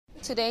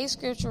Today's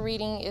scripture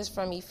reading is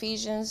from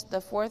Ephesians, the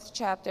 4th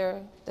chapter,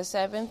 the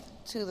 7th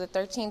to the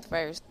 13th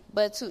verse.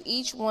 But to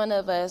each one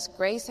of us,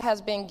 grace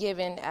has been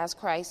given as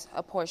Christ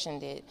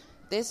apportioned it.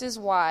 This is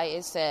why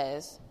it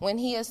says, when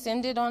he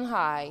ascended on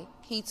high,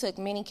 he took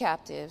many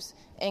captives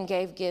and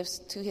gave gifts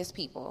to his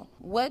people.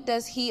 What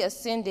does he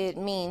ascended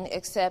mean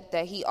except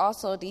that he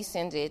also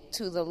descended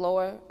to the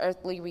lower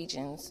earthly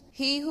regions?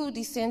 He who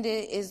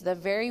descended is the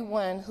very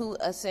one who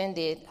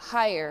ascended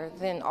higher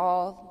than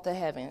all the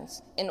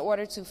heavens in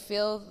order to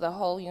fill the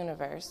whole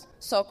universe.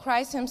 So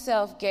Christ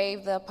himself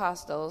gave the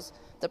apostles,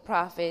 the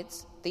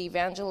prophets, the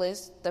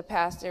evangelists, the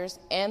pastors,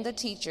 and the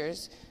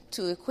teachers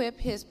to equip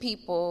his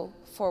people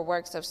for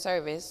works of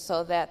service,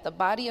 so that the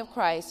body of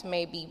Christ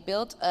may be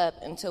built up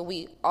until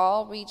we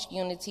all reach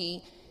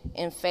unity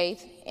in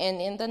faith and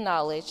in the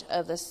knowledge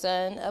of the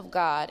Son of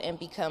God and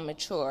become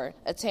mature,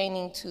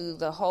 attaining to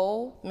the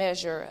whole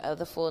measure of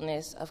the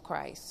fullness of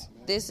Christ.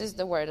 This is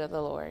the word of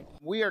the Lord.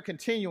 We are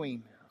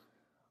continuing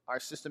our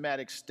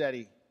systematic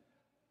study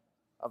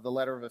of the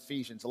letter of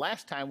Ephesians.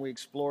 Last time we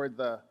explored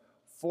the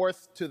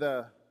 4th to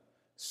the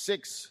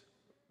 6th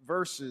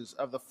verses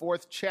of the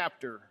 4th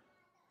chapter.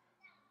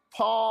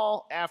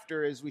 Paul,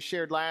 as we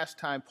shared last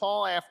time,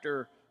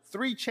 after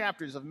 3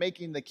 chapters of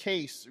making the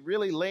case,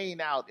 really laying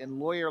out in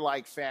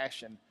lawyer-like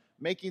fashion,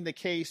 making the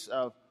case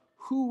of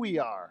who we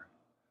are,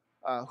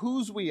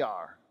 whose we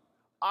are,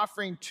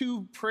 offering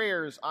 2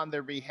 prayers on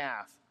their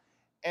behalf,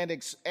 and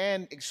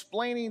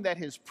explaining that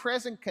his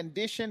present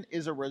condition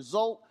is a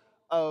result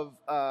of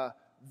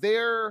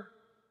their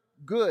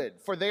good,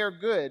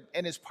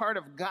 and is part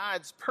of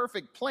God's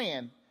perfect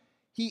plan.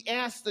 He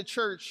asked the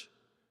church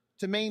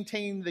to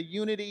maintain the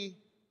unity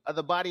of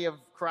the body of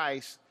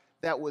Christ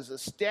that was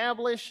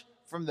established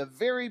from the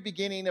very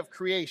beginning of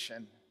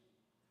creation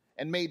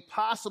and made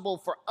possible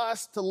for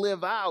us to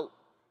live out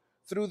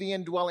through the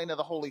indwelling of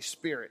the Holy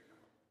Spirit.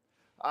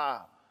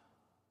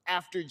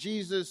 After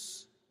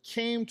Jesus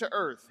came to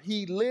earth,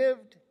 he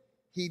lived,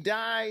 he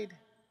died,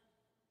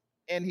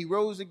 and he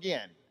rose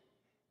again.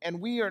 And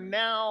we are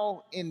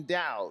now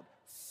endowed,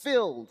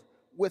 filled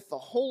with the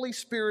Holy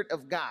Spirit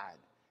of God.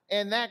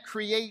 And that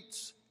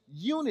creates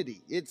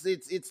unity.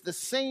 It's the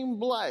same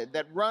blood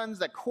that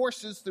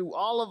courses through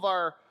all of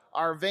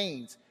our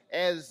veins.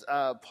 As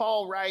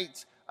Paul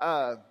writes,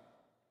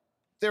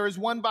 there is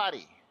one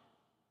body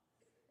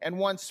and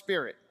one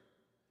spirit,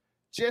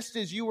 just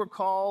as you were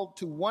called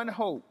to one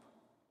hope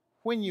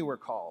when you were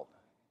called.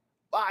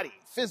 Body,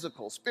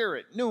 physical,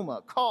 spirit,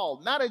 pneuma,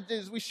 called.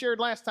 As we shared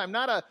last time,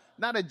 not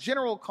a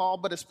general call,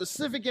 but a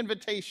specific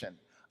invitation.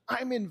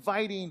 I'm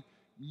inviting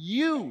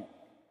you.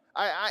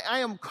 I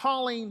am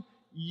calling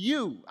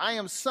you. I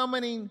am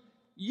summoning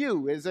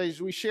you. As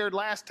we shared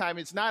last time,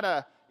 it's not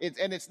a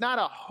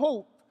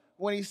hope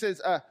when he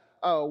says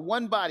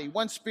one body,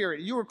 one spirit.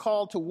 You were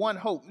called to one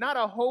hope, not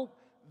a hope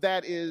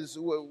that is,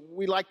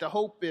 we like to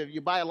hope if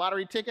you buy a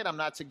lottery ticket. I'm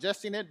not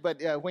suggesting it, but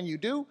when you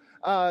do,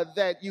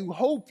 that you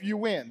hope you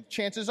win.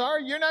 Chances are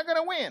you're not going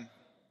to win.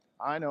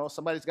 I know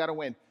somebody's got to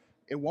win.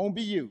 It won't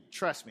be you.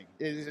 Trust me.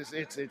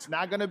 It's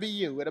not going to be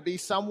you. It'll be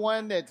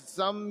someone at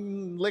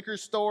some liquor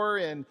store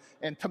in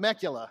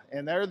Temecula,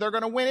 and they're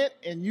going to win it,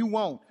 and you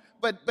won't.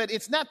 But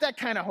it's not that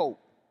kind of hope.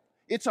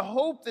 It's a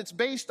hope that's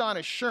based on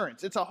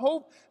assurance. It's a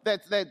hope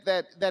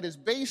that is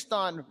based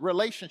on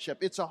relationship.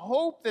 It's a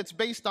hope that's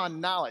based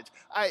on knowledge.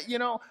 I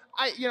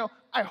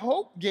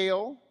hope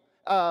Gail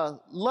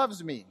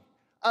loves me.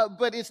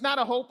 But it's not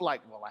a hope like,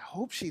 well, I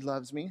hope she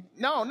loves me.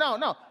 No.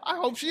 I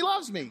hope she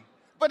loves me.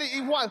 But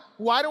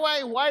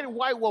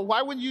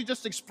why wouldn't you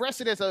just express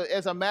it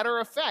as a matter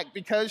of fact?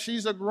 Because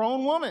she's a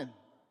grown woman.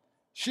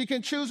 She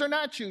can choose or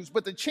not choose,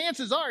 but the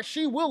chances are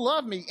she will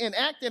love me and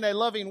act in a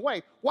loving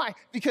way. Why?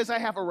 Because I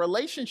have a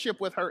relationship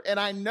with her and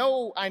I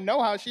know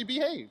how she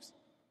behaves.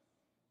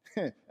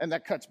 And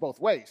that cuts both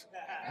ways.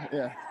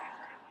 Yeah,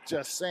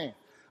 just saying.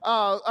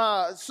 But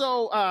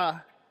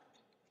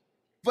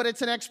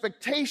it's an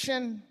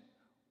expectation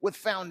with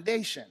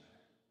foundation.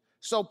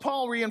 So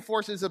Paul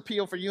reinforces his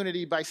appeal for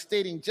unity by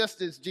stating,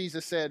 just as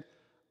Jesus said,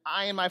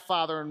 I and my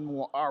Father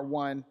are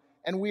one,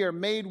 and we are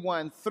made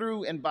one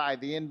through and by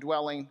the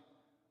indwelling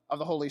of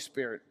the Holy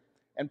Spirit.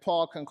 And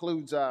Paul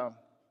concludes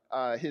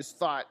his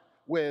thought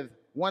with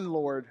one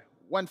Lord,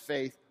 one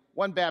faith,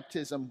 one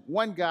baptism,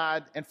 one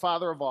God and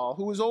Father of all,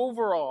 who is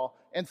over all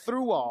and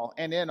through all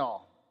and in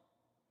all.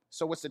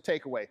 So what's the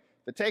takeaway?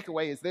 The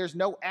takeaway is there's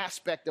no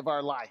aspect of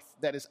our life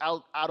that is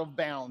out of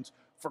bounds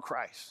for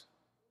Christ.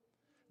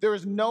 There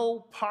is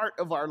no part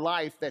of our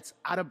life that's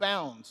out of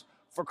bounds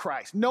for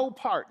Christ. No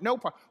part.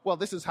 Well,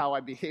 this is how I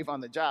behave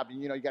on the job.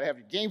 And, you got to have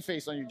your game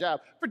face on your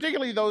job,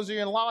 particularly those who are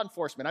in law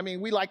enforcement. I mean,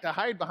 we like to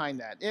hide behind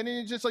that. And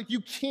it's just like, you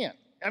can't.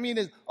 I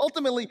mean,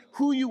 ultimately,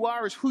 who you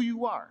are is who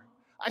you are.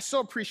 I so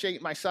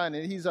appreciate my son,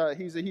 and he's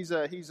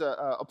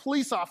a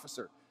police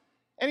officer.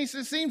 And he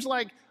says, it seems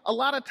like a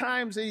lot of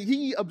times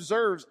he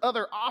observes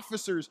other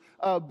officers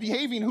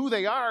behaving who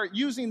they are,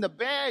 using the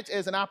badge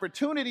as an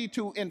opportunity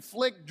to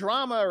inflict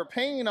drama or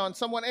pain on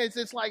someone else.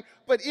 It's like,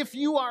 but if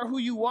you are who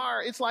you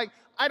are, it's like,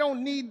 I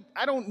don't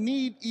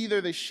need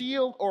either the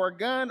shield or a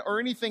gun or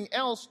anything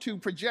else to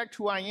project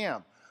who I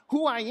am.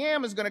 Who I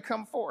am is going to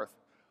come forth.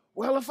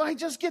 Well, if I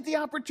just get the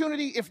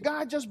opportunity, if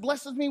God just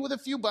blesses me with a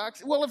few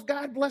bucks, well, if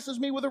God blesses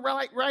me with a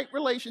right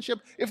relationship,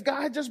 if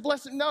God just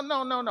blesses,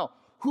 no.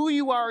 Who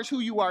you are is who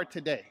you are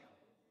today.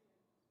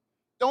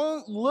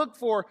 Don't look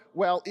for,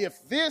 well,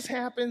 if this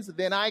happens,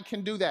 then I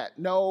can do that.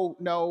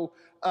 No.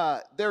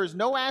 There is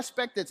no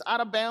aspect that's out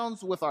of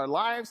bounds with our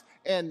lives.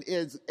 And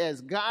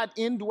as God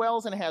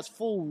indwells and has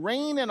full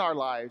reign in our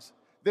lives,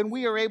 then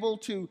we are able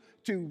to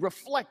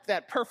reflect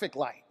that perfect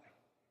light.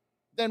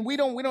 Then we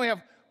don't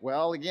have,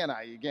 well, again,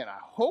 I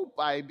hope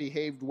I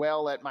behaved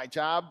well at my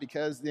job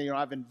because,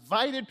 I've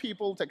invited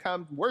people to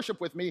come worship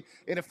with me.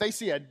 And if they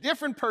see a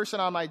different person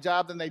on my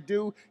job than they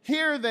do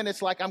here, then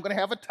it's like I'm going to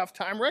have a tough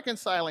time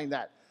reconciling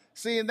that.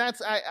 See, and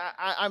that's,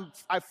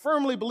 I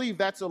firmly believe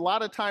that's a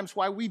lot of times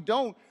why we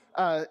don't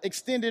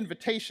extend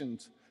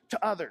invitations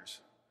to others.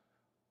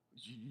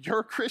 You're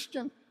a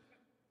Christian?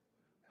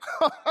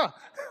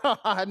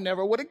 I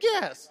never would have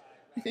guessed.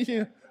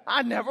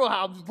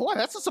 Boy,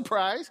 that's a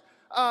surprise.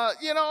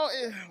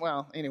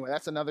 Well, anyway,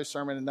 that's another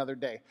sermon, another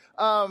day.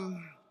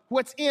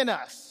 What's in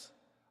us,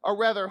 or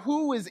rather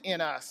who is in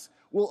us,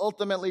 will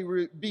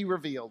ultimately be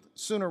revealed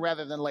sooner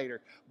rather than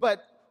later.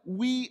 But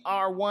we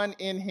are one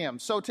in him.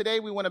 So today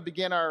we want to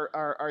begin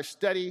our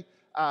study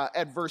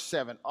at verse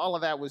 7. All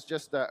of that was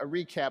just a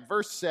recap.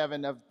 Verse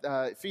 7 of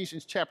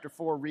Ephesians chapter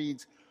 4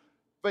 reads,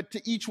 "But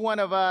to each one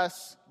of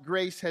us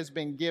grace has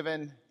been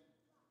given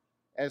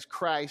as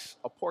Christ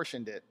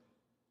apportioned it."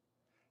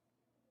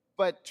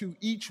 But to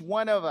each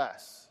one of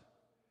us,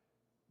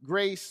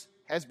 grace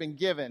has been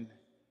given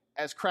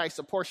as Christ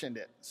apportioned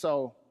it.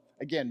 So,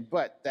 again,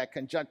 but that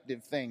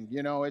conjunctive thing,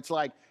 it's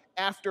like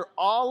after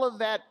all of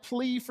that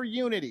plea for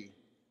unity,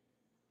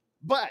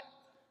 but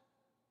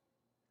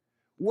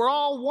we're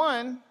all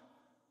one,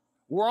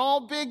 we're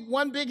all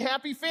one big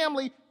happy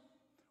family,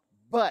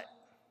 but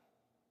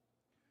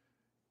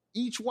to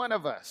each one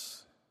of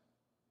us,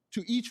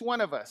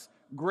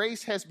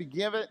 grace has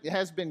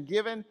been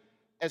given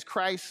as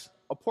Christ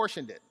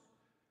apportioned it.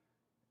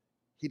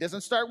 He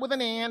doesn't start with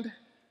an and,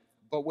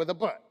 but with a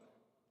but.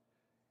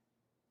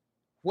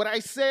 What I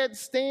said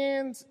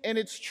stands and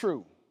it's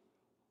true.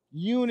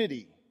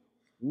 Unity,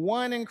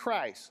 one in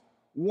Christ,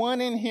 one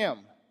in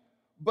him.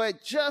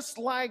 But just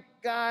like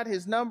God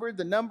has numbered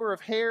the number of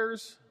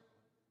hairs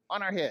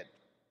on our head,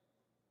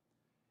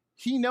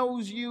 he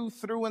knows you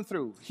through and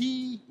through.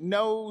 He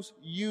knows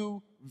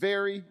you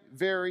very,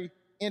 very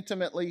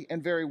intimately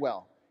and very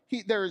well.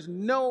 There is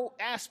no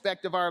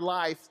aspect of our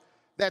life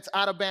that's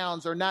out of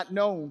bounds or not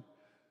known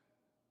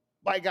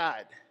by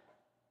God.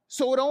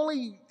 So it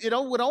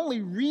would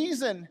only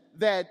reason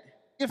that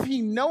if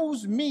he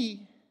knows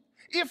me,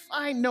 if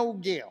I know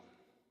Gail,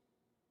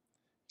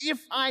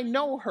 if I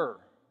know her,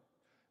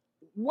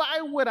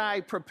 why would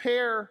I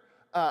prepare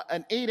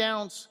an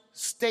 8-ounce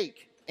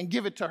steak and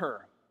give it to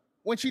her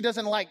when she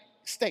doesn't like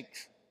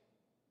steaks?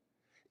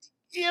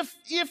 If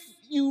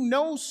you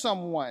know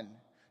someone,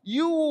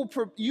 you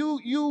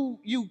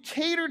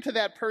cater to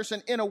that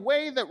person in a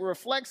way that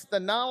reflects the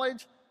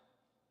knowledge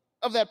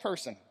of that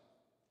person.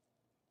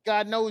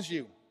 God knows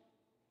you.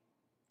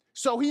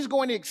 So he's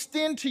going to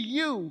extend to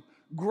you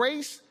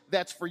grace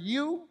that's for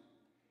you,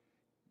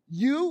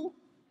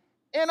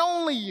 and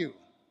only you.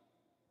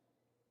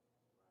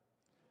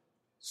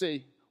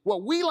 See,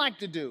 what we like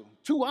to do,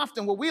 too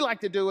often what we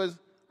like to do is,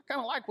 I kind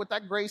of like what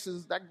that grace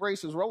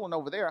is rolling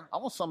over there. I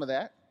want some of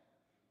that.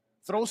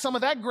 Throw some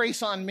of that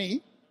grace on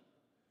me.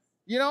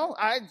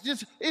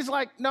 It's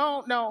like,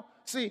 no.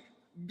 See,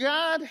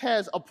 God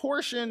has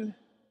apportioned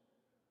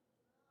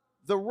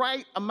the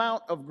right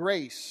amount of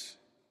grace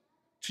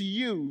to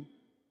you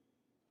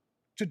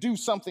to do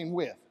something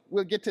with.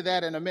 We'll get to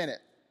that in a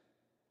minute.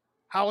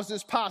 How is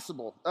this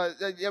possible?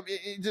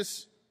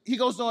 He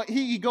goes on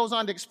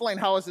to explain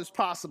how is this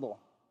possible.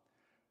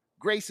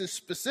 Grace is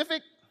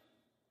specific.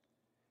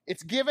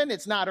 It's given,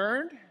 it's not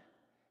earned.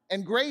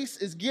 And grace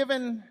is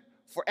given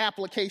for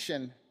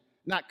application,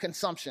 not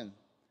consumption.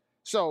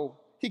 So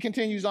he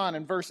continues on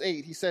in verse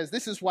 8. He says,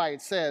 this is why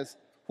it says,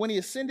 when he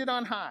ascended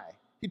on high,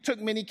 he took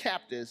many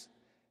captives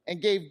and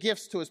gave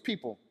gifts to his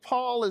people.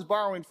 Paul is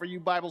borrowing, for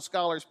you Bible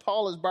scholars,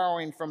 Paul is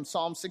borrowing from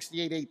Psalm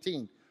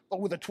 68:18, but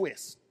with a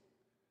twist.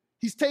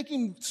 He's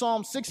taking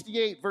Psalm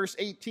 68, verse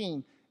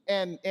 18,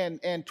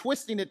 and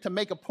twisting it to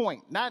make a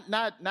point, not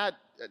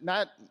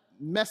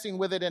messing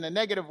with it in a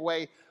negative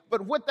way.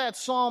 But what that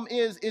psalm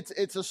is,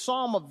 it's a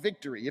psalm of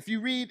victory. If you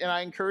read, and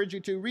I encourage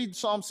you to read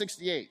Psalm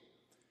 68,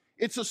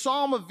 it's a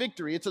psalm of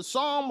victory. It's a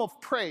psalm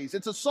of praise.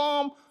 It's a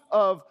psalm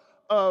of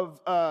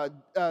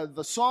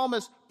the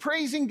psalmist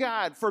praising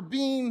God for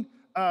being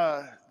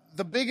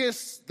the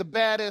biggest, the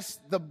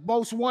baddest, the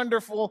most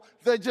wonderful.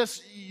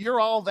 You're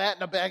all that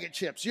in a bag of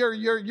chips. You're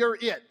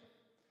it.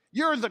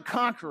 You're the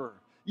conqueror.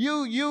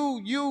 You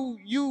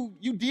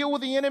deal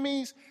with the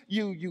enemies.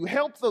 You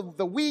help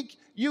the weak.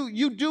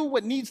 You do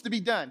what needs to be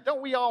done.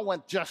 Don't we all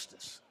want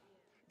justice?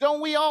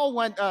 Don't we all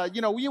want,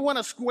 you want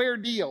a square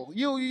deal.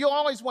 You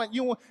always want,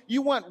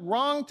 you want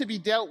wrong to be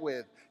dealt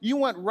with. You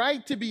want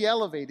right to be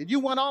elevated. You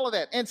want all of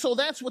that. And so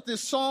that's what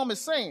this psalm is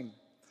saying.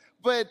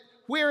 But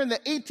we're in the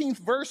 18th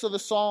verse of the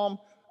psalm.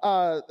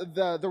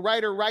 The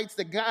writer writes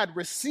that God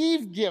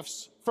received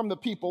gifts from the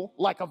people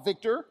like a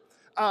victor.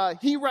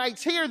 He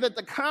writes here that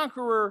the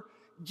conqueror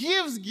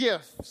gives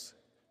gifts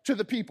to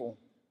the people.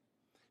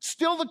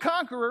 Still the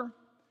conqueror,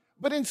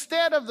 but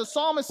instead of the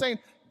psalmist saying,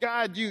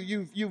 God,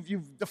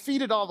 you've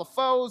defeated all the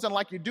foes, and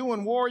like you do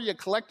in war, you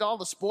collect all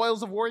the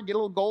spoils of war, you get a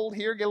little gold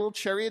here, get a little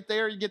chariot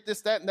there, you get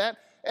this, that, and that.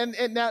 And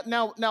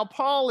now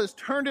Paul has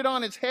turned it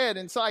on its head,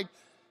 and it's like,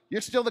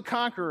 you're still the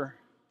conqueror.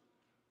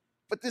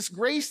 But this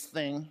grace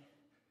thing,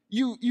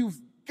 you've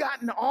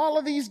gotten all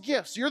of these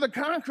gifts. You're the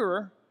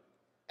conqueror,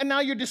 and now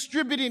you're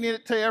distributing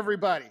it to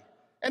everybody.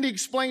 And he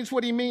explains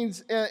what he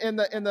means in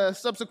the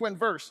subsequent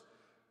verse.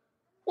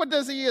 What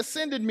does he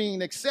ascended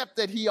mean except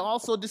that he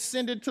also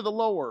descended to the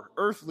lower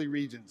earthly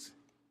regions?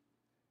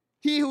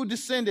 He who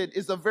descended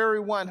is the very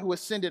one who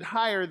ascended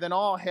higher than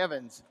all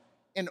heavens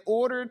in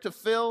order to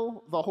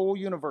fill the whole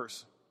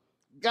universe.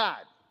 God,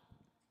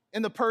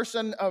 in the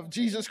person of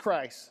Jesus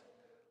Christ,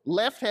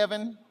 left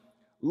heaven,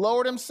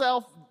 lowered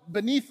himself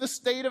beneath the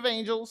state of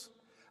angels,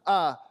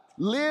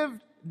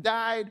 lived,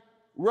 died,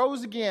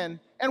 rose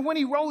again. And when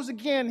he rose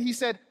again, he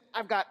said,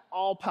 I've got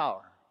all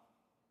power.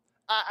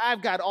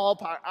 I've got all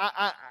power.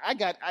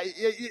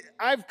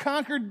 I've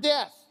conquered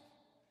death.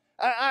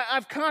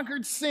 I've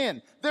conquered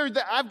sin.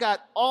 I've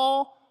got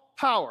all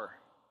power.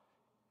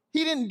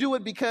 He didn't do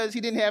it because he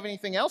didn't have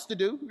anything else to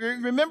do.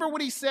 Remember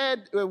what he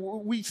said?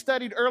 We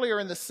studied earlier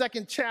in the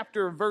second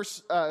chapter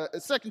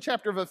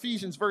of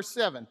Ephesians, verse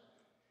 7.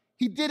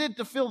 He did it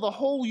to fill the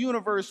whole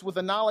universe with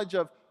the knowledge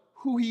of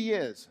who he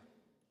is.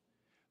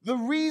 The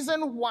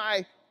reason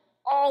why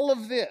all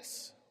of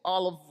this,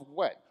 all of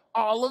what?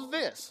 All of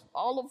this,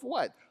 all of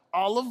what?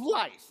 All of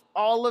life,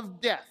 all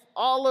of death,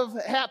 all of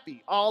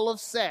happy, all of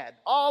sad,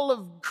 all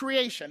of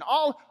creation,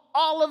 all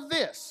of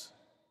this.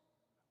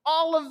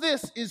 All of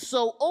this is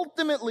so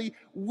ultimately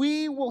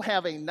we will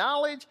have a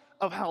knowledge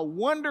of how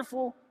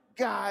wonderful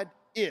God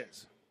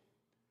is.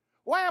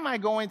 Why am I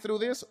going through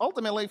this?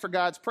 Ultimately for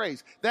God's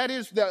praise. That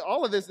is,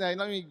 all of this, now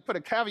let me put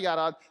a caveat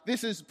on,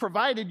 this is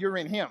provided you're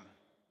in him.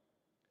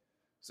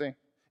 See,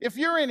 if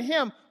you're in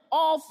him,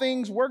 all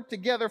things work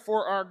together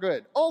for our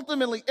good.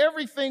 Ultimately,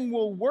 everything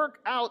will work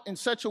out in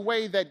such a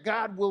way that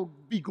God will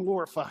be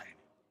glorified.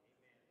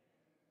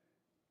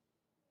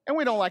 And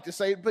we don't like to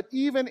say it, but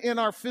even in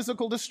our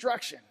physical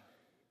destruction,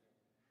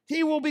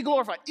 he will be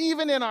glorified.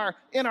 Even in our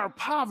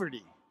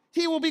poverty,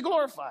 he will be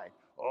glorified.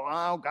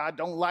 Oh, God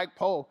don't like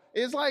Poe.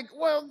 It's like,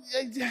 well,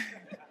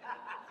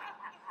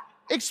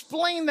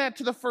 explain that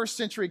to the first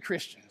century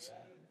Christians,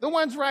 the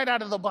ones right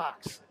out of the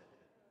box.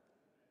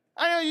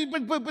 I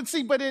know,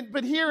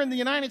 but here in the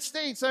United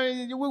States,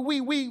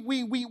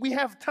 we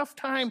have a tough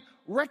time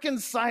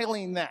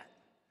reconciling that.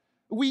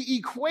 We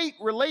equate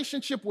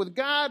relationship with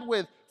God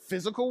with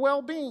physical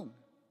well-being.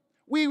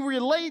 We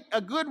relate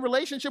a good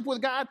relationship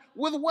with God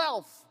with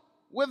wealth,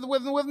 with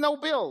no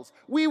bills.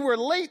 We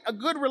relate a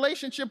good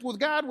relationship with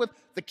God with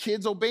the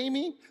kids obey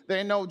me.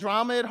 There's no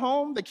drama at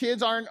home. The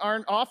kids aren't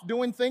off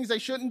doing things they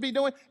shouldn't be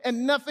doing,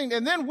 and nothing.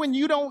 And then when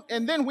you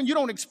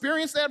don't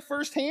experience that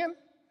firsthand,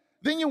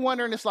 then you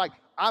wonder, and it's like,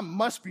 I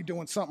must be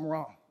doing something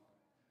wrong.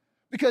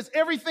 Because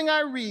everything I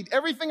read,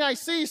 everything I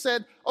see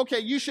said, okay,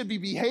 you should be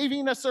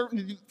behaving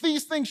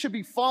these things should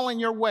be falling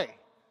your way.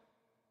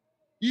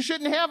 You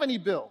shouldn't have any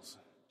bills.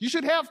 You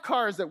should have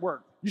cars that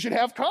work. You should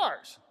have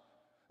cars.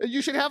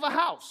 You should have a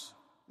house.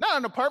 Not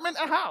an apartment,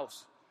 a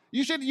house.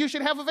 You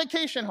should have a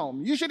vacation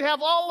home. You should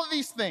have all of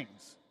these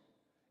things.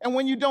 And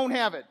when you don't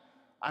have it,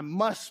 I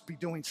must be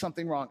doing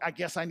something wrong. I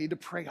guess I need to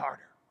pray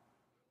harder.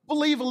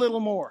 Believe a little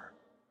more.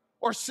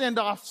 Or send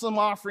off some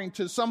offering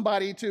to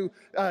somebody to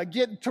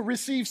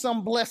receive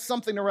some blessed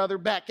something or other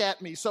back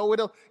at me. So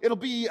it'll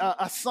be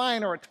a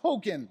sign or a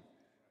token.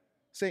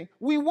 See,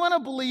 we want to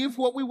believe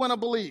what we want to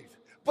believe.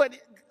 But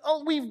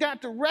we've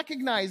got to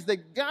recognize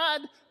that God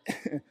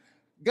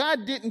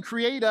didn't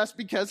create us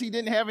because he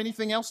didn't have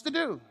anything else to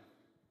do.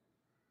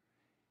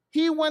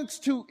 He wants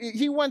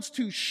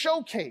to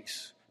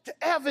showcase, to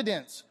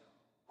evidence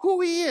who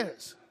he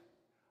is.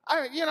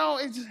 I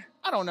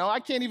don't know. I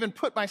can't even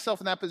put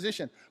myself in that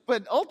position.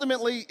 But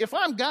ultimately, if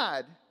I'm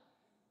God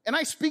and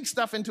I speak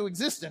stuff into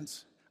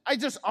existence,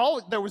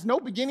 there was no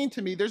beginning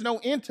to me. There's no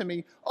end to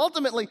me.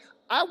 Ultimately,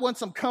 I want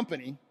some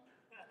company.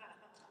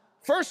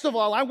 First of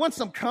all, I want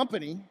some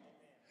company.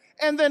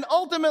 And then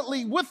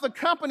ultimately, with the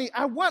company,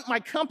 I want my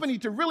company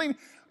to really,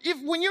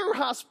 when you're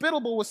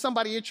hospitable with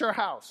somebody at your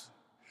house,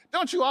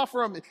 don't you offer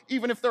them,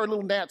 even if there are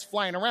little gnats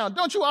flying around,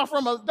 don't you offer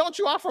them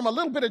a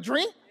little bit of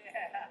drink?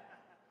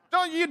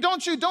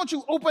 Don't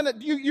you open it?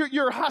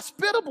 You're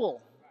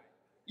hospitable.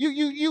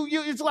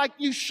 It's like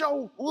you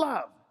show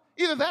love.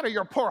 Either that or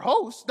you're a poor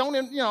host. Don't,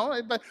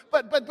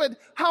 but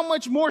how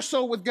much more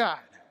so with God?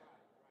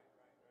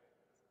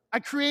 I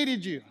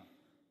created you.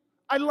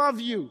 I love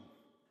you.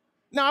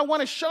 Now I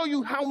want to show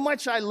you how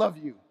much I love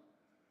you.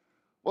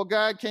 Well,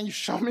 God, can you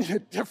show me a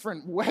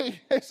different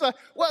way? It's like,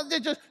 well,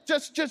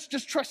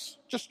 just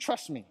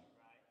trust me.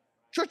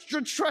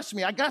 Trust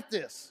me. I got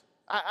this.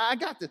 I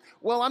got this.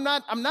 Well, I'm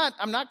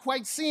not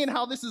quite seeing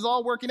how this is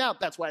all working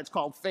out. That's why it's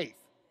called faith.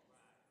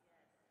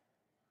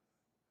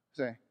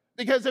 See?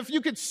 Because if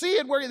you could see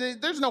it where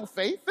there's no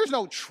faith, there's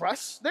no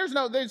trust, there's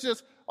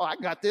just, oh, I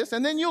got this.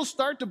 And then you'll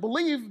start to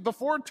believe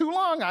before too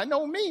long. I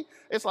know me.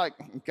 It's like,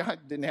 God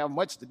didn't have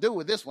much to do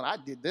with this when I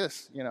did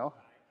this,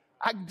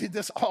 I did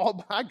this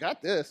all, I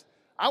got this.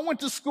 I went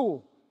to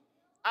school.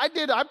 I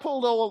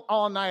pulled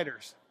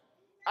all-nighters.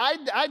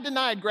 I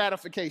denied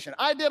gratification.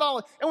 I did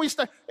all, and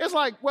it's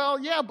like, well,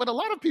 yeah, but a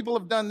lot of people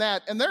have done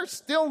that, and they're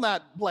still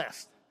not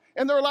blessed.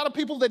 And there are a lot of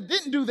people that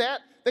didn't do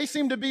that. They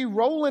seem to be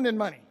rolling in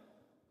money.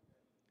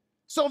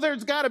 So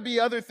there's got to be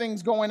other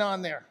things going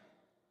on there.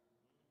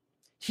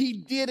 He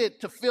did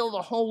it to fill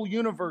the whole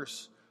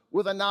universe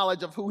with a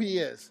knowledge of who he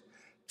is,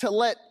 to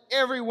let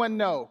everyone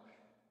know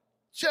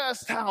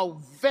just how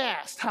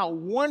vast, how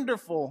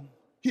wonderful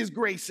his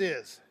grace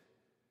is,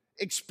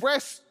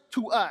 expressed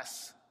to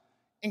us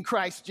in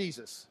Christ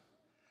Jesus.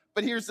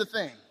 But here's the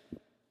thing.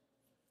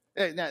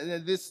 Now,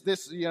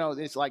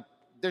 it's like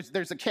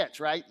there's a catch,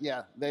 right?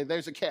 Yeah,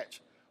 there's a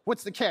catch.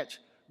 What's the catch?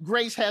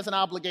 Grace has an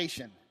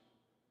obligation.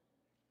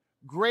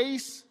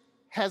 Grace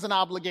has an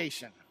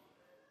obligation.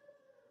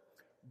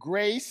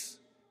 Grace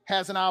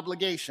has an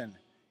obligation.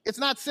 It's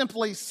not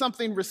simply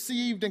something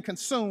received and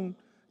consumed,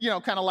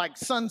 kind of like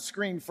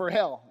sunscreen for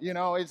hell.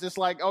 It's just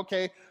like,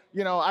 okay,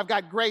 I've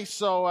got grace,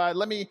 so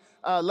let me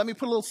put a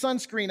little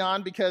sunscreen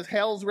on because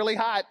hell's really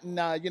hot, and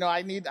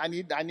I need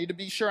to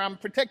be sure I'm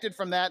protected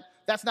from that.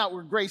 That's not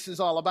what grace is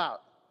all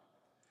about.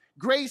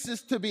 Grace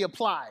is to be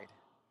applied.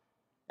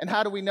 And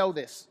how do we know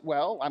this?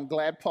 Well, I'm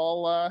glad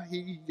Paul,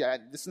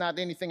 this is not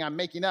anything I'm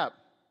making up.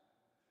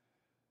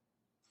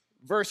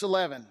 Verse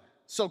 11,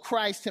 so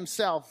Christ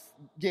himself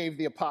gave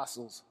the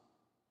apostles.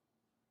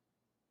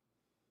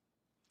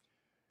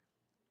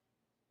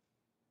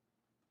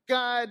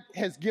 God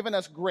has given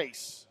us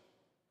grace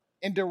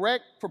in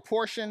direct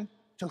proportion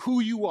to who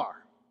you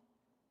are.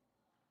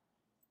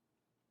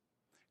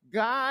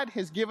 God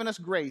has given us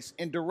grace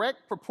in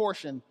direct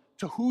proportion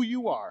to who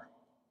you are.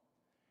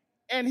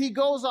 And he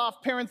goes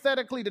off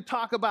parenthetically to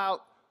talk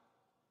about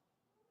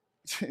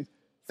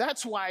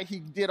that's why he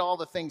did all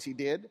the things he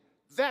did.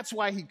 That's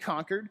why he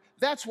conquered.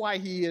 That's why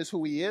he is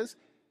who he is.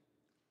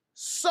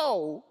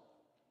 So,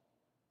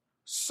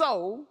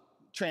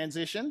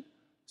 transition,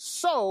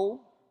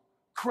 so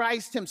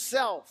Christ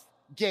himself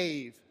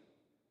gave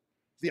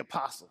the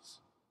apostles,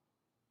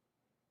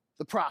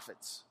 the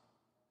prophets,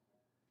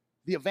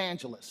 the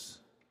evangelists,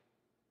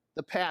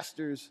 the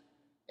pastors,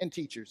 and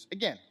teachers.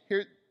 Again,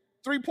 here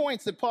 3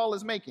 points that Paul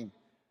is making.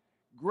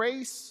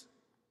 Grace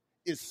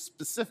is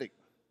specific.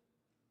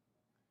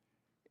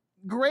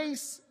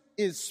 Grace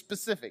is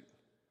specific.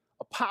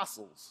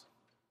 Apostles,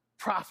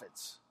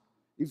 prophets,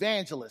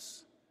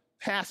 evangelists,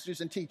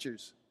 pastors, and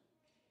teachers.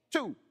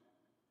 2,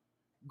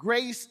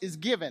 grace is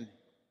given.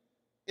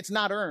 It's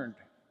not earned.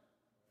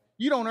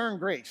 You don't earn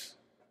grace.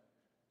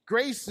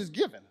 Grace is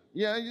given.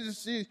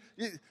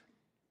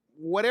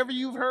 Whatever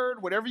you've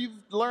heard, whatever you've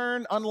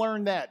learned,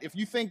 unlearn that. If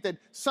you think that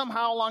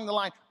somehow along the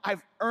line,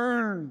 I've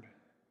earned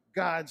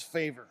God's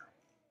favor.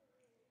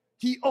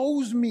 He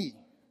owes me.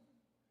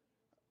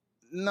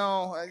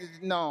 No.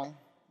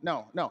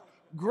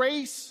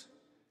 Grace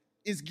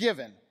is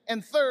given.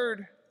 And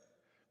third,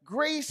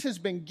 grace has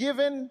been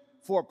given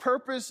for a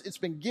purpose. It's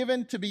been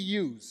given to be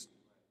used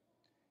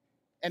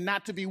and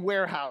not to be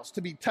warehoused,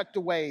 to be tucked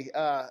away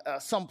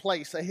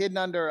someplace, hidden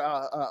under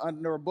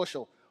a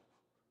bushel.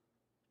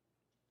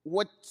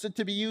 What's it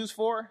to be used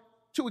for?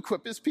 To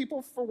equip his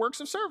people for works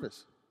of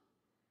service.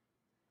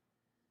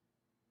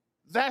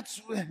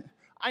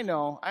 I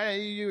know.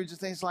 You were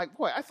just things like,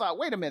 boy, I thought,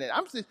 wait a minute.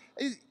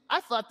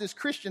 I thought this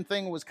Christian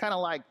thing was kind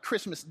of like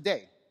Christmas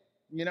Day.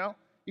 Your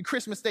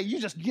Christmas Day, you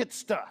just get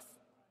stuff.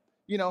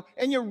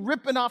 And you're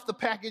ripping off the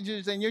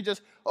packages and you're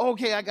just,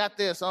 okay, I got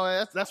this.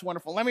 Oh, that's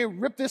wonderful. Let me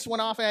rip this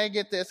one off and I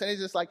get this. And it's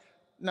just like,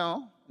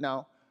 no.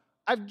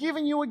 I've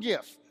given you a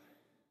gift.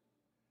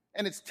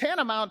 And it's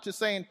tantamount to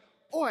saying,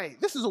 boy,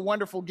 this is a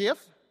wonderful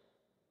gift.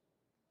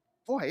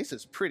 Boy, this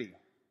is pretty.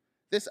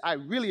 I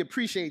really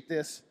appreciate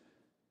this.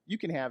 You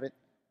can have it.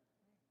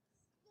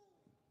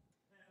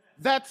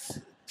 That's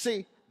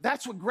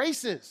what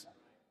grace is.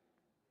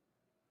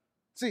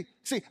 See,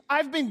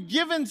 I've been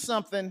given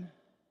something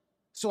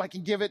so I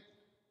can give it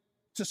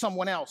to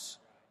someone else,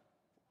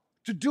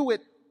 to do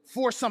it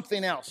for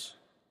something else.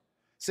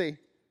 See,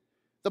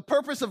 the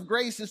purpose of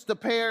grace is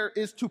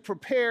to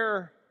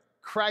prepare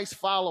Christ's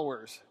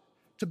followers,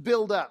 to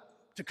build up,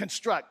 to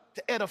construct,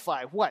 to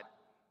edify what?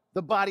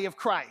 The body of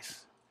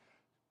Christ.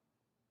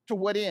 To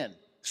what end?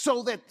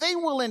 So that they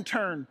will in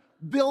turn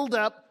build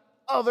up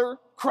other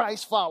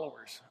Christ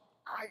followers.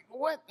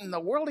 what in the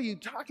world are you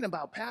talking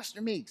about,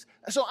 Pastor Meeks?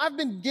 So I've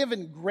been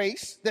given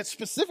grace that's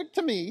specific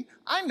to me.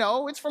 I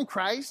know it's from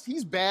Christ.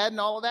 He's bad and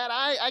all of that.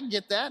 I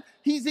get that.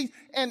 He's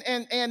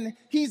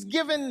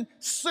given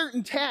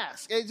certain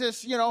tasks. It's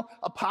just,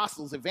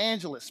 apostles,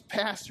 evangelists,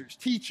 pastors,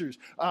 teachers,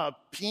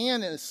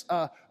 pianists,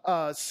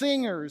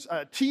 singers,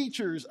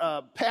 teachers,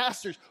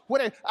 pastors,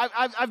 whatever.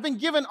 I've been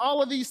given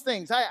all of these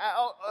things.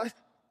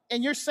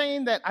 And you're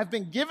saying that I've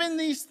been given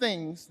these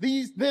things,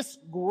 this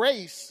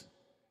grace,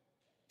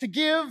 to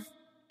give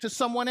to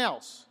someone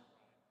else.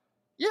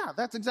 Yeah,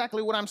 that's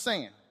exactly what I'm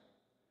saying.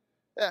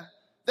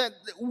 That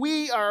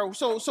we are,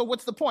 so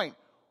what's the point?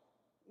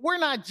 We're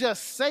not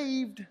just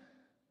saved,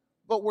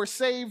 but we're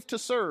saved to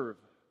serve.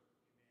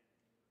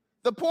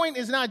 The point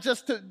is not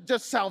just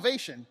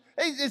salvation.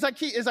 As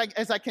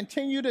I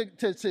continue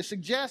to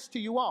suggest to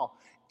you all,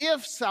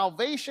 if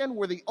salvation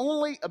were the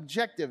only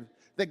objective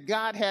that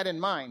God had in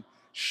mind,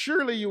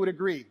 surely you would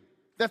agree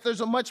that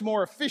there's a much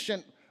more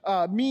efficient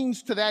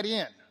means to that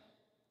end.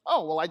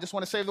 Oh, well, I just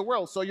want to save the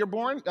world. So you're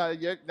born,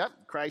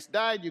 Christ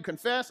died, you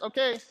confess,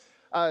 okay,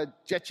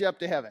 jet you up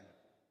to heaven.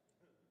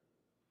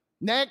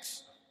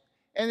 Next,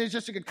 and there's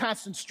just a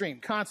constant stream.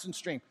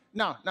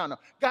 No.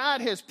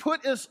 God has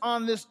put us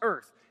on this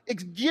earth.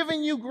 It's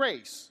giving you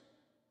grace,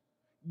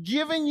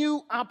 giving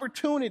you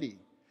opportunity,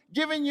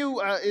 giving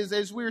you,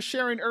 as we were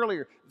sharing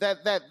earlier,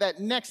 that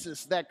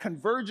nexus, that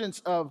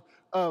convergence of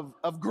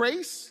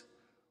grace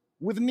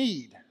with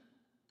need,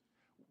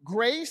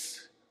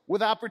 grace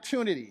with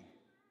opportunity.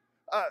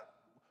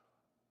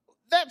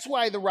 That's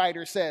why the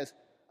writer says,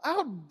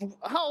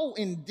 how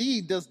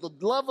indeed does the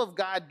love of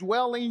God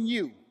dwell in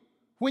you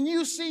when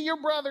you see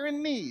your brother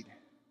in need,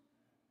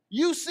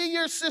 you see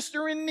your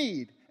sister in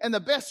need, and the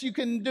best you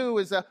can do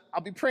is,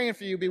 I'll be praying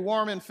for you, be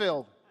warm and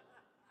filled.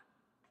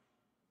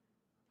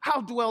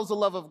 How dwells the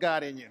love of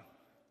God in you?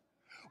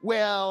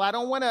 Well, I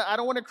don't want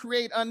to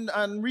create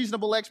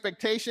unreasonable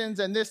expectations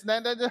and this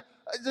and that.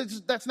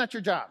 That's not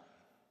your job.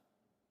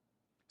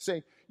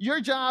 See,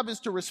 your job is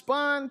to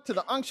respond to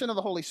the unction of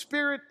the Holy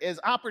Spirit as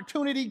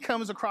opportunity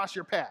comes across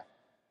your path.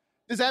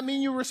 Does that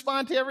mean you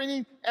respond to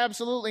everything?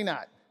 Absolutely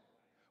not.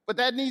 But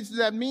that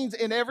means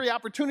in every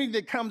opportunity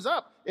that comes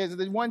up, as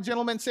the one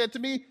gentleman said to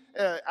me,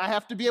 I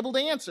have to be able to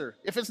answer.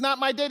 If it's not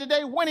my day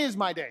today, when is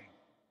my day?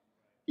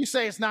 You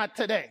say it's not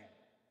today.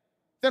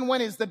 Then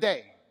when is the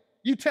day?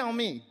 You tell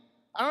me.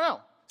 I don't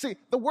know. See,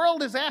 the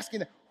world is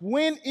asking,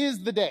 when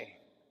is the day?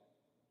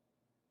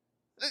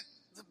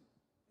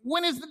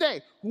 When is the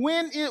day?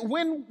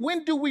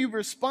 When do we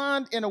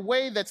respond in a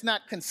way that's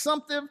not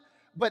consumptive,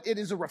 but it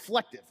is a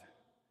reflective?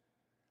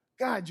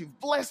 God, you've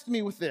blessed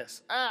me with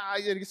this.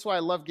 That's why I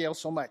love Gail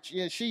so much.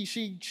 Yeah,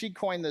 she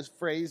coined this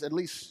phrase, at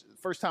least the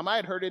first time I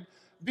had heard it,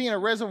 being a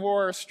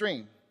reservoir or a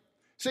stream.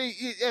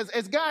 See,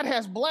 as God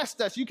has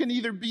blessed us, you can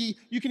either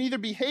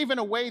behave in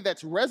a way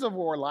that's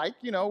reservoir-like,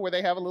 where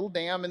they have a little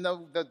dam and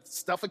the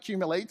stuff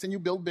accumulates and you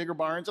build bigger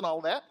barns and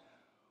all that.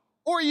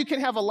 Or you can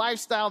have a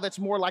lifestyle that's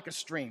more like a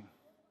stream.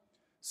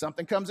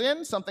 Something comes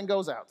in, something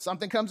goes out.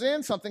 Something comes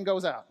in, something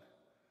goes out.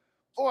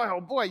 Boy,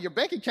 oh boy, your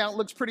bank account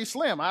looks pretty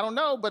slim. I don't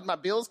know, but my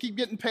bills keep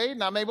getting paid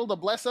and I'm able to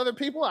bless other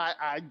people.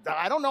 I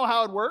don't know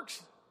how it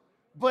works,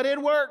 but it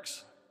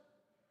works.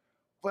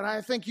 But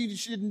I think you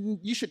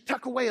should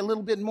tuck away a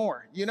little bit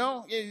more,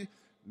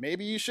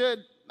 Maybe you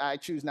should. I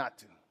choose not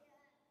to.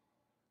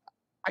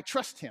 I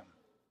trust him.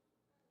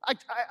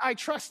 I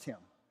trust him.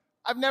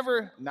 I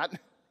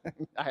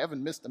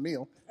haven't missed a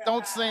meal.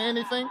 Don't say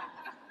anything.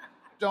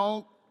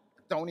 Don't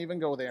even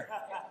go there.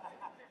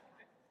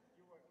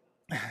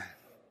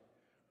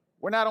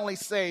 We're not only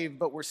saved,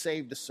 but we're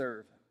saved to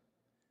serve.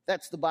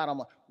 That's the bottom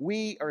line.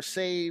 We are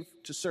saved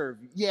to serve.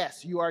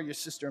 Yes, you are your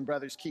sister and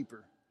brother's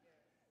keeper.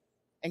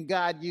 And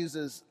God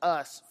uses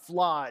us,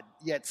 flawed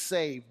yet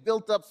saved,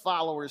 built up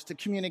followers to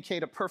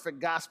communicate a perfect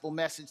gospel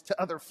message to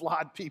other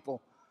flawed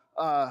people.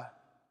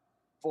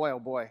 Boy, oh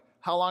boy.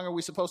 How long are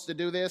we supposed to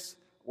do this?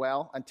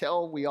 Well,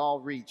 until we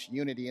all reach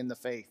unity in the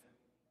faith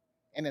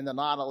and in the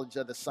knowledge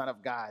of the Son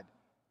of God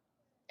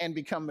and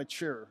become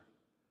mature,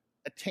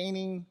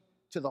 attaining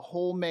to the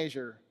whole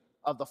measure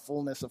of the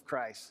fullness of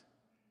Christ.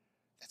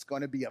 That's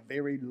going to be a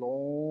very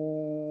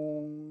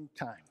long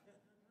time.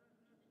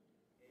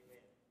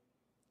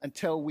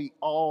 Until we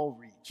all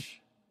reach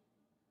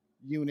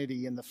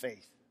unity in the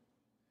faith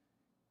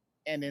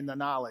and in the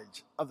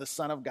knowledge of the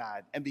Son of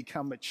God and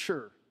become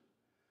mature.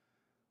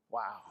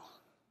 Wow.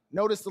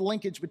 Notice the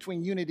linkage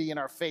between unity in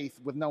our faith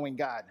with knowing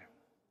God.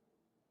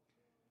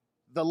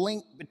 The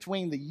link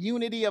between the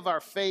unity of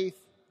our faith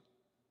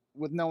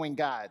with knowing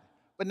God.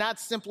 But not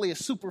simply a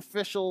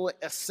superficial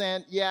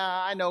assent. Yeah,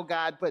 I know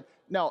God, but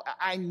no,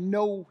 I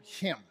know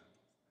him.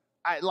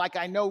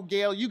 I know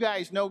Gail. You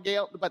guys know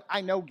Gail, but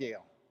I know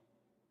Gail.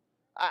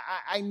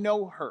 I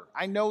know her.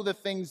 I know the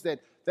things that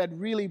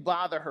really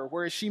bother her,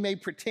 whereas she may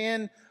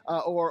pretend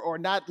or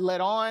not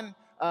let on.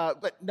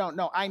 But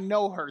no, I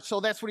know her. So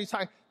that's what he's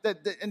talking.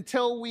 That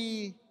until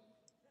we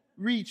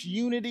reach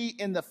unity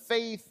in the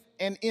faith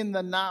and in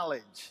the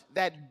knowledge,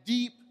 that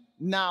deep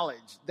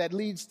knowledge that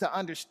leads to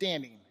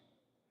understanding.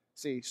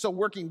 See, so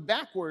working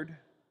backward,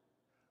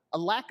 a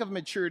lack of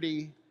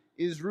maturity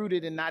is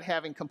rooted in not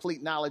having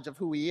complete knowledge of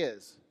who he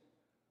is,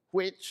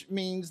 which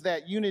means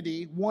that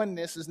unity,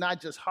 oneness, is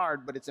not just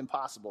hard, but it's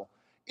impossible.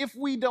 If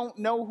we don't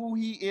know who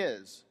he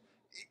is,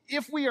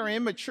 if we are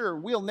immature,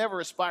 we'll never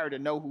aspire to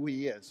know who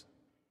he is.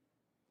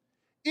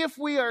 If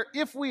we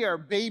are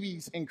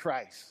babies in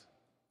Christ,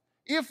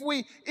 if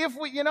we,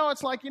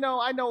 it's like,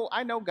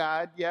 I know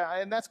God, yeah,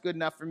 and that's good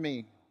enough for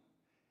me.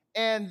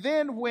 And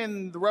then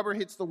when the rubber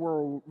hits the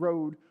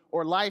road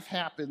or life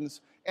happens,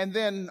 and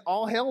then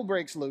all hell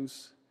breaks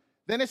loose,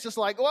 then it's just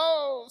like,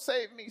 whoa,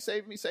 save me,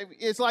 save me, save me.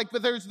 It's like,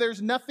 but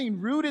there's nothing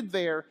rooted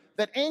there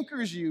that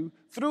anchors you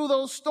through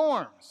those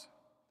storms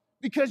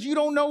because you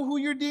don't know who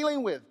you're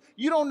dealing with.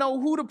 You don't know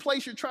who to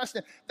place your trust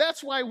in.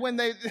 That's why when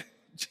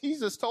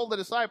Jesus told the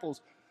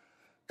disciples,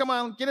 come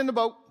on, get in the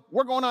boat.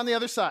 We're going on the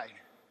other side.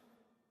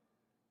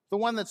 The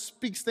one that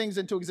speaks things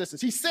into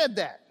existence. He said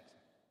that.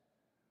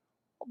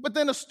 But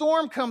then a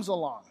storm comes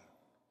along.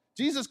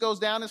 Jesus goes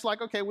down. It's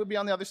like, okay, we'll be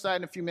on the other side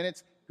in a few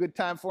minutes. Good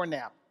time for a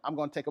nap. I'm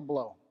going to take a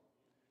blow.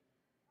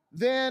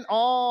 Then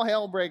all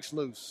hell breaks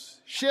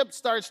loose. Ship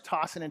starts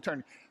tossing and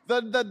turning.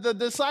 The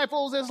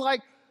disciples is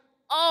like,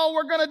 oh,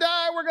 we're going to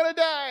die. We're going to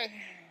die.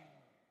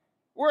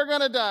 We're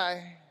going to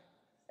die.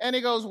 And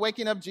he goes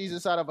waking up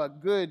Jesus out of a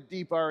good,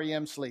 deep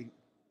REM sleep.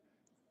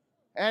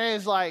 And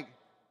it's like,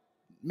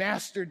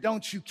 Master,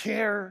 don't you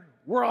care?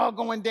 We're all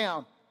going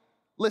down.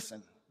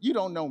 Listen, you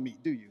don't know me,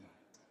 do you?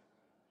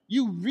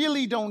 You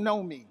really don't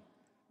know me.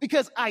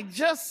 Because I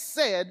just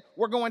said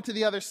we're going to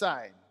the other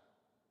side.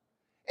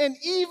 And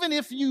even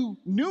if you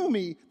knew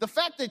me, the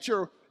fact that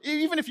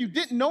even if you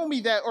didn't know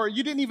me that, or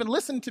you didn't even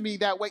listen to me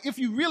that way, if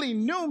you really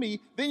knew me,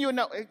 then you would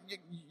know,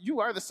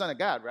 you are the Son of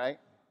God, right?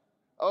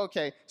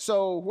 Okay,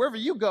 so wherever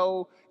you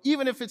go,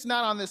 even if it's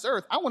not on this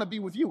earth, I want to be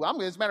with you.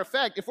 As a matter of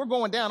fact, if we're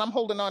going down, I'm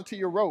holding on to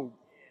your robe.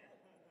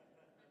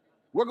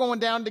 We're going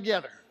down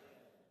together.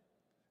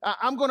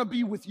 I'm going to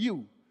be with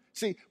you.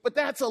 See, but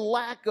that's a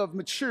lack of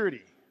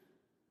maturity.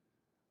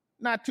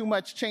 Not too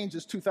much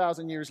changes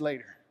 2,000 years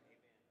later.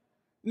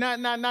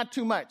 Not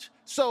too much.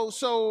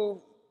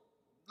 So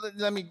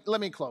let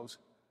me close.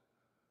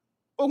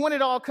 But when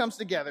it all comes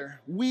together,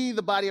 we,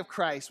 the body of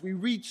Christ, we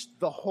reach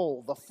the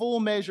whole, the full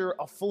measure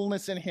of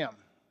fullness in him.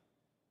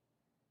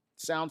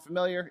 Sound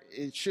familiar?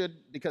 It should,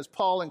 because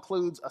Paul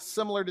includes a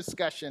similar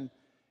discussion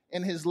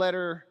in his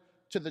letter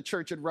to the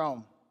church at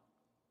Rome.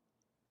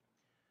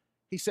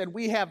 He said,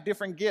 we have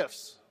different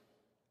gifts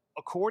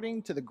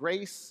according to the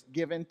grace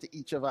given to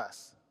each of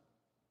us.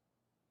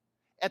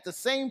 At the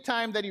same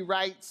time that he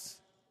writes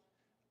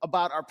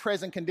about our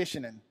present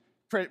condition,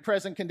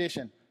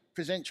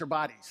 present your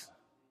bodies,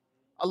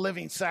 a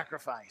living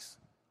sacrifice,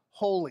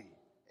 holy,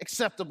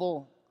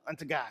 acceptable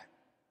unto God.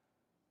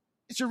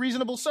 It's your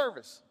reasonable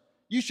service.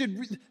 You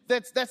should.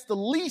 That's the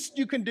least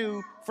you can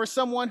do for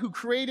someone who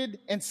created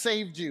and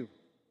saved you.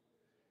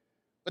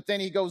 But then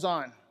he goes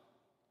on.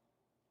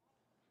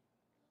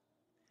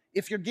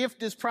 If your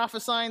gift is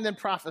prophesying, then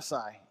prophesy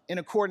in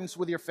accordance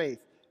with your faith.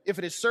 If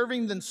it is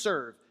serving, then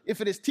serve. If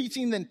it is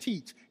teaching, then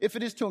teach. If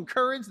it is to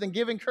encourage, then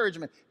give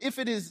encouragement. If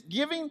it is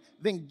giving,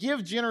 then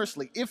give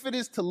generously. If it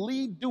is to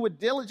lead, do it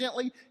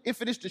diligently.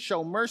 If it is to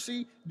show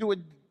mercy, do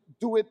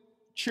it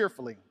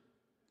cheerfully.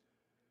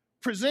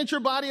 Present your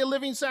body a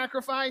living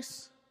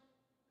sacrifice.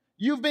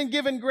 You've been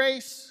given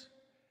grace.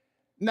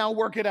 Now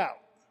work it out.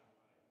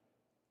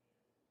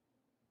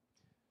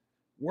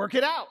 Work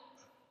it out.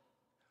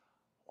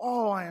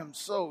 Oh, I am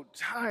so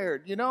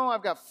tired.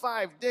 I've got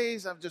 5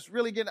 days. I'm just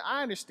really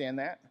I understand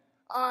that.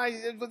 I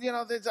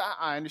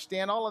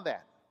understand all of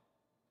that.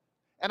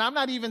 And I'm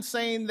not even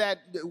saying that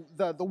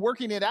the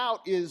working it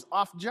out is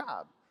off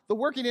job. The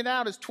working it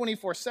out is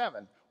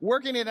 24/7.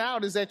 Working it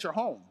out is at your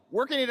home.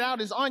 Working it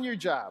out is on your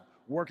job.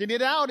 Working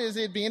it out is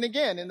it being,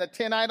 again, in the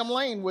 10-item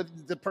lane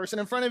with the person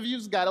in front of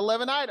you's got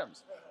 11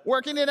 items.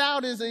 Working it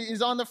out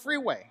is on the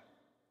freeway.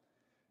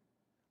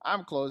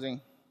 I'm closing.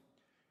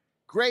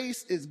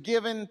 Grace is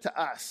given to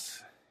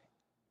us,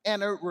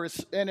 and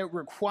it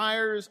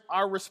requires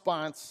our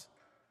response,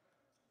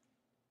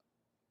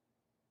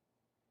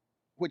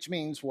 which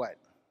means what?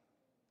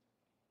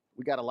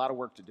 We got a lot of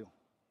work to do.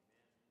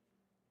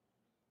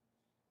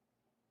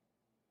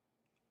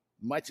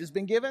 Much has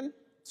been given,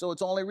 so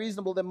it's only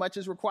reasonable that much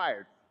is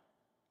required.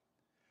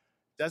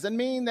 Doesn't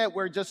mean that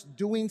we're just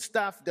doing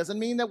stuff. Doesn't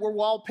mean that we're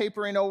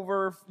wallpapering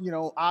over,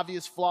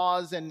 obvious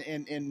flaws in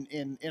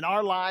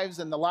our lives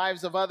and the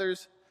lives of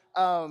others.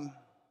 And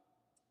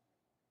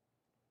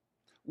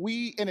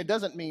it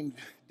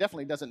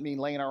definitely doesn't mean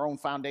laying our own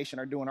foundation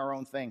or doing our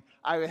own thing.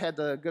 I had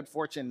the good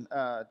fortune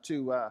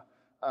to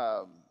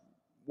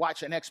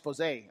watch an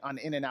expose on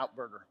In-N-Out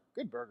Burger.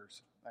 Good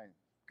burgers.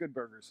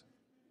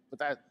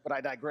 But I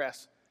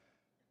digress.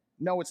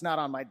 No, it's not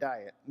on my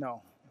diet.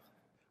 No,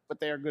 but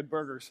they are good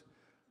burgers.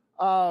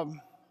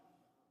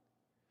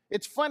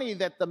 It's funny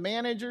that the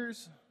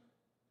managers,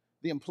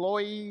 the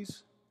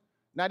employees,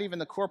 not even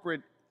the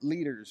corporate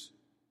leaders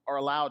are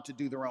allowed to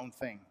do their own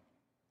thing.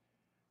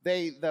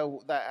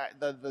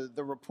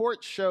 The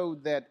report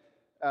showed that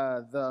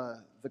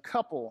the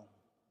couple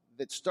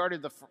that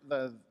started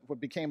what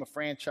became a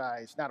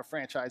franchise, not a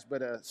franchise,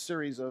 but a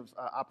series of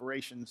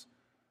operations,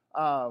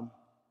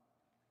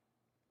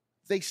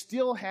 they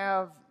still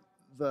have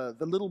the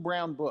little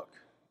brown book.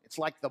 It's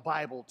like the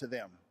Bible to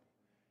them.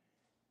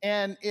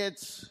 And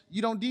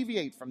you don't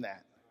deviate from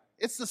that.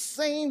 It's the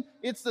same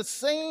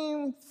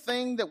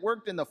thing that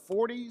worked in the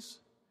 40s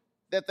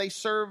that they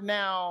serve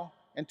now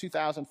in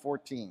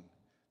 2014.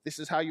 This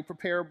is how you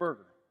prepare a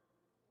burger.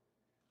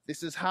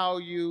 This is how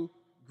you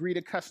greet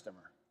a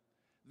customer.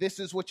 This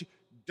is what you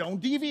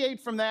don't deviate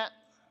from that.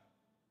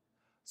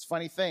 It's a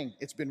funny thing.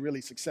 It's been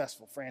really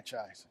successful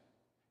franchise.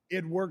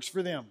 It works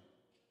for them.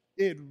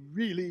 It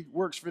really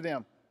works for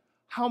them.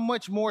 How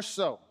much more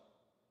so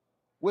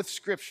with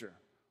Scripture,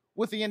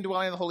 with the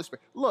indwelling of the Holy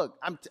Spirit? Look,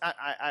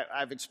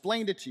 I've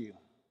explained it to you.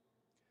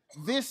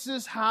 This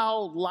is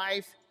how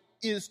life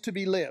is to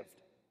be lived.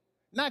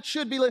 Not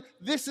should be lived.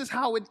 This is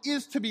how it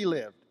is to be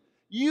lived.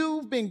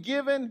 You've been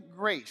given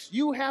grace.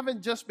 You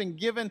haven't just been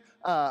given,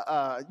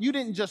 you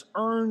didn't just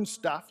earn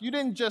stuff. You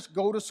didn't just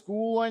go to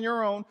school on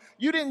your own.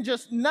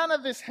 None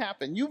of this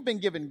happened. You've been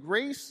given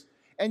grace,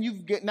 and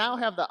you now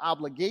have the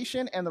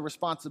obligation and the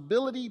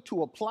responsibility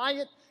to apply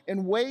it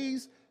in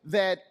ways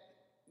that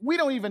we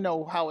don't even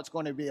know how it's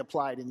going to be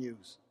applied and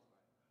used.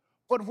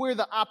 But where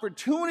the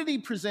opportunity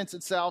presents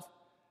itself,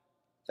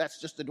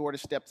 that's just the door to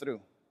step through.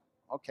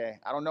 Okay,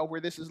 I don't know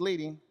where this is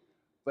leading,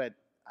 but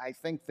I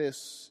think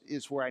this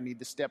is where I need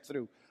to step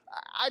through.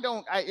 I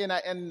don't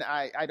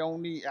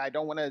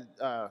want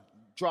to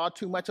draw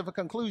too much of a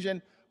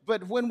conclusion,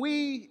 but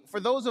for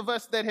those of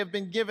us that have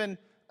been given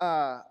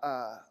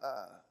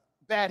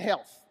bad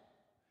health,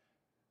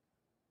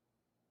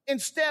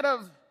 instead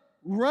of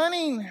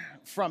running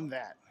from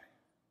that,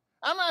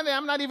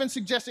 I'm not even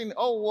suggesting,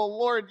 oh, well,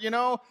 Lord,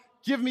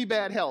 give me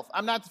bad health.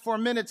 I'm not for a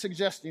minute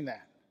suggesting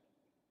that.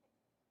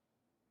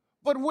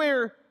 But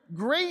where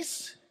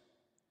grace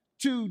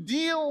to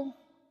deal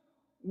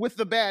with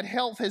the bad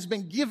health has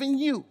been given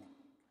you,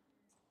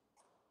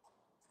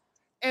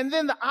 and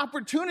then the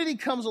opportunity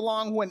comes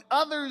along when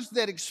others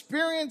that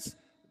experience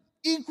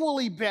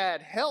equally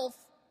bad health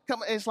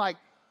come, it's like,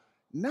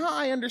 now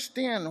I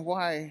understand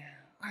why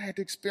I had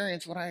to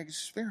experience what I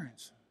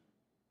experienced.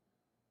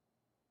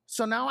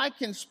 So now I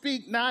can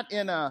speak not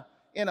in a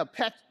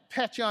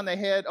pat you on the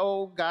head,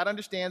 oh, God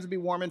understands, be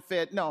warm and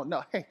fed.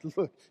 No, hey,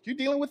 look, you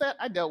dealing with that?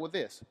 I dealt with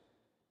this.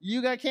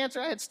 You got cancer?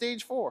 I had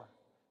stage 4.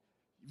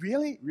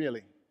 Really?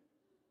 Really?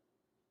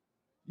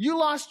 You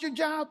lost your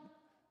job?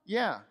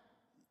 Yeah.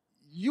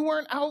 You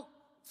weren't out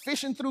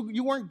fishing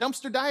you weren't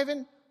dumpster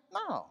diving?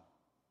 No.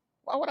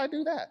 Why would I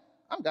do that?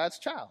 I'm God's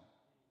child.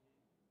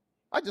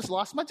 I just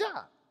lost my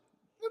job.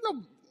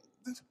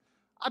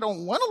 I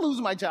don't want to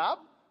lose my job,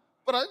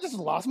 but I just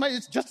lost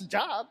it's just a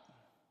job.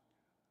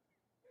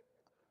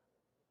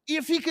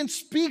 If he can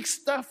speak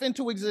stuff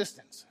into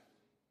existence,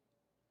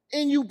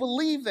 and you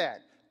believe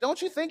that,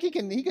 don't you think he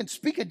can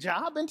speak a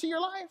job into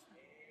your life?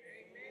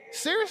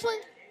 Seriously?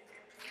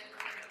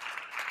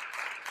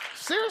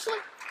 Seriously?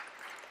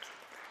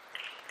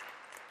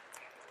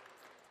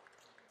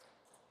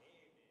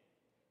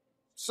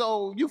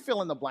 So you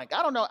fill in the blank.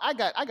 I don't know. I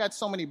got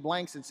so many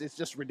blanks. It's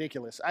just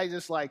ridiculous. I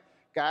just like,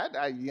 God,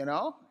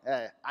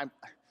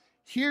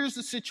 here's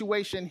the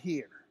situation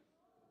here.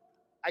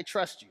 I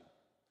trust you.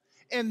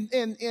 And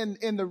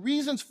the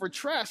reasons for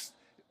trust,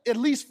 at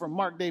least for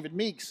Mark David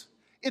Meeks,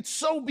 it's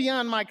so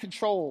beyond my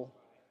control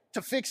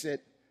to fix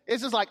it.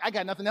 It's just like, I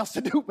got nothing else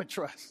to do but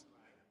trust.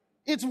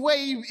 It's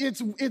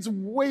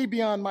way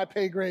beyond my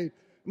pay grade,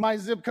 my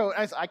zip code.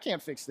 I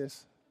can't fix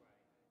this.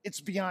 It's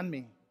beyond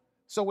me.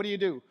 So what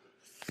do?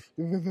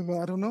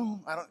 I don't know.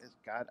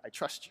 God, I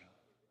trust you.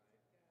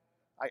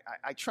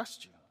 I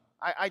trust you.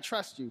 I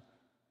trust you.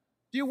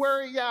 Do you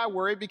worry? Yeah, I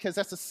worry because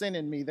that's a sin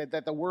in me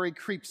that the worry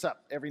creeps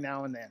up every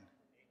now and then.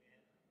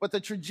 But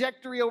the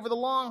trajectory over the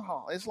long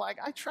haul is like,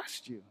 I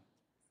trust you.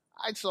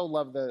 I so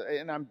love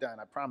and I'm done.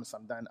 I promise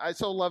I'm done. I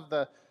so love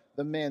the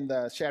men,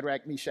 the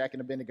Shadrach, Meshach,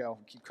 and Abednego.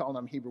 I keep calling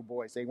them Hebrew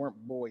boys. They weren't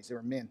boys. They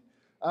were men.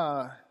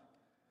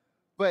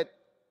 But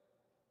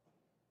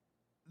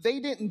they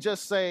didn't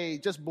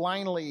just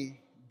blindly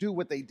do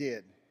what they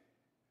did.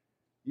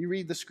 You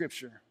read the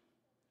scripture.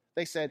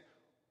 They said,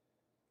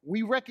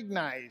 we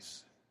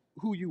recognize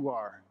who you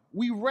are.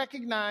 We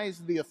recognize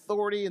the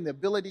authority and the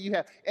ability you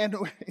have. And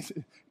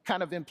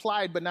kind of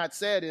implied but not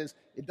said is,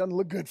 it doesn't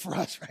look good for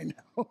us right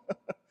now.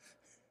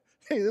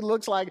 It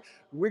looks like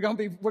we're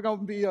gonna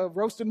be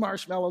roasting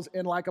marshmallows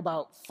in like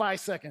about 5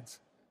 seconds.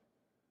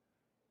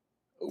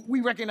 We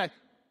recognize,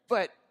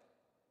 but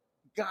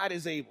God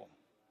is able.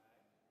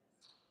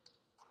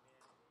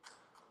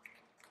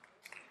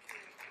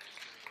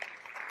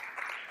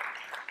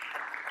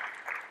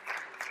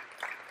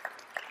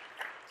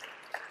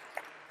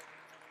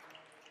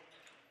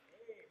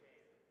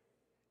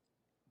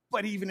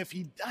 But even if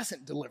he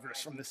doesn't deliver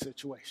us from this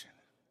situation,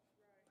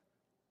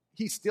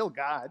 he's still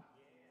God.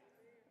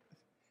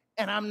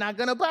 And I'm not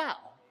going to bow.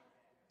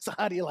 So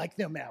how do you like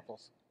them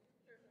apples?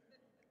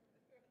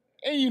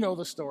 And you know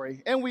the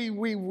story. And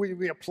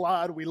we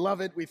applaud, we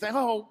love it, we think,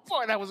 oh,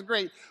 boy, that was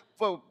great.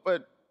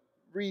 But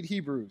read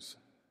Hebrews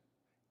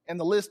and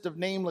the list of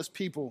nameless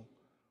people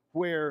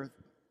where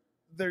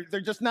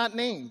they're just not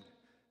named.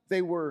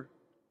 They were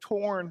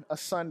torn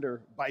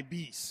asunder by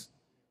beasts.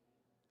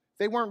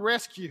 They weren't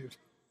rescued.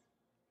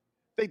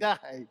 They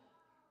died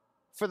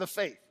for the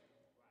faith.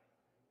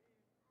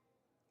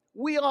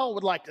 We all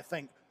would like to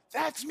think,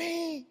 that's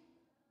me.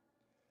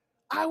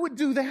 I would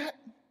do that.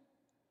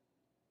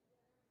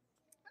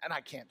 And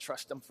I can't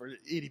trust them for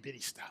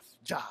itty-bitty stuff,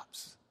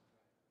 jobs.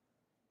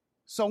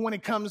 So when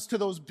it comes to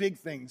those big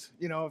things,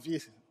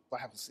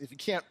 if you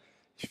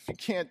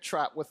can't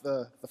trot with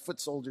the foot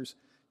soldiers,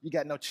 you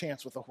got no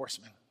chance with the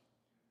horsemen.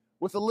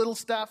 With the little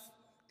stuff,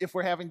 if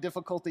we're having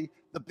difficulty,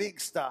 the big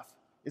stuff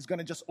is going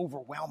to just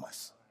overwhelm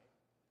us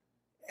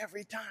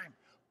every time.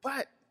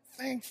 But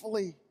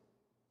thankfully,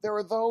 there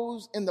are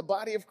those in the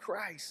body of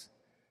Christ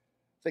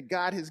that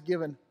God has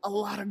given a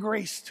lot of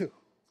grace to.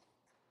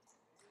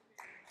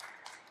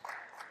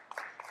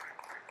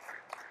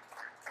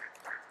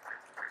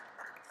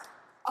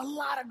 A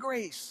lot of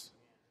grace.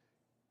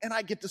 And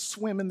I get to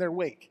swim in their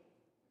wake.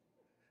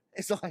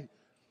 It's like,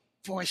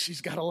 boy,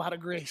 she's got a lot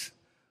of grace.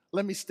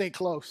 Let me stay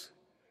close.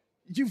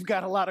 You've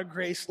got a lot of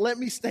grace. Let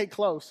me stay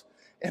close.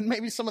 And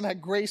maybe some of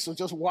that grace will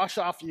just wash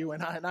off you,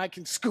 and I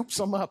can scoop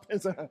some up.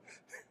 It's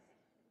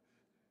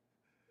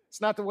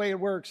not the way it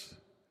works.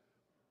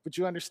 But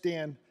you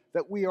understand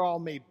that we are all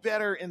made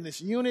better in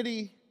this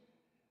unity,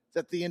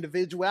 that the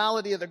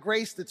individuality of the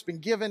grace that's been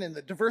given and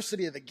the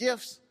diversity of the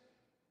gifts,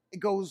 it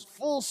goes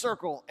full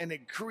circle and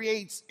it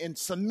creates and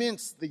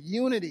cements the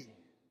unity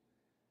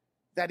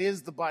that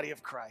is the body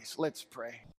of Christ. Let's pray.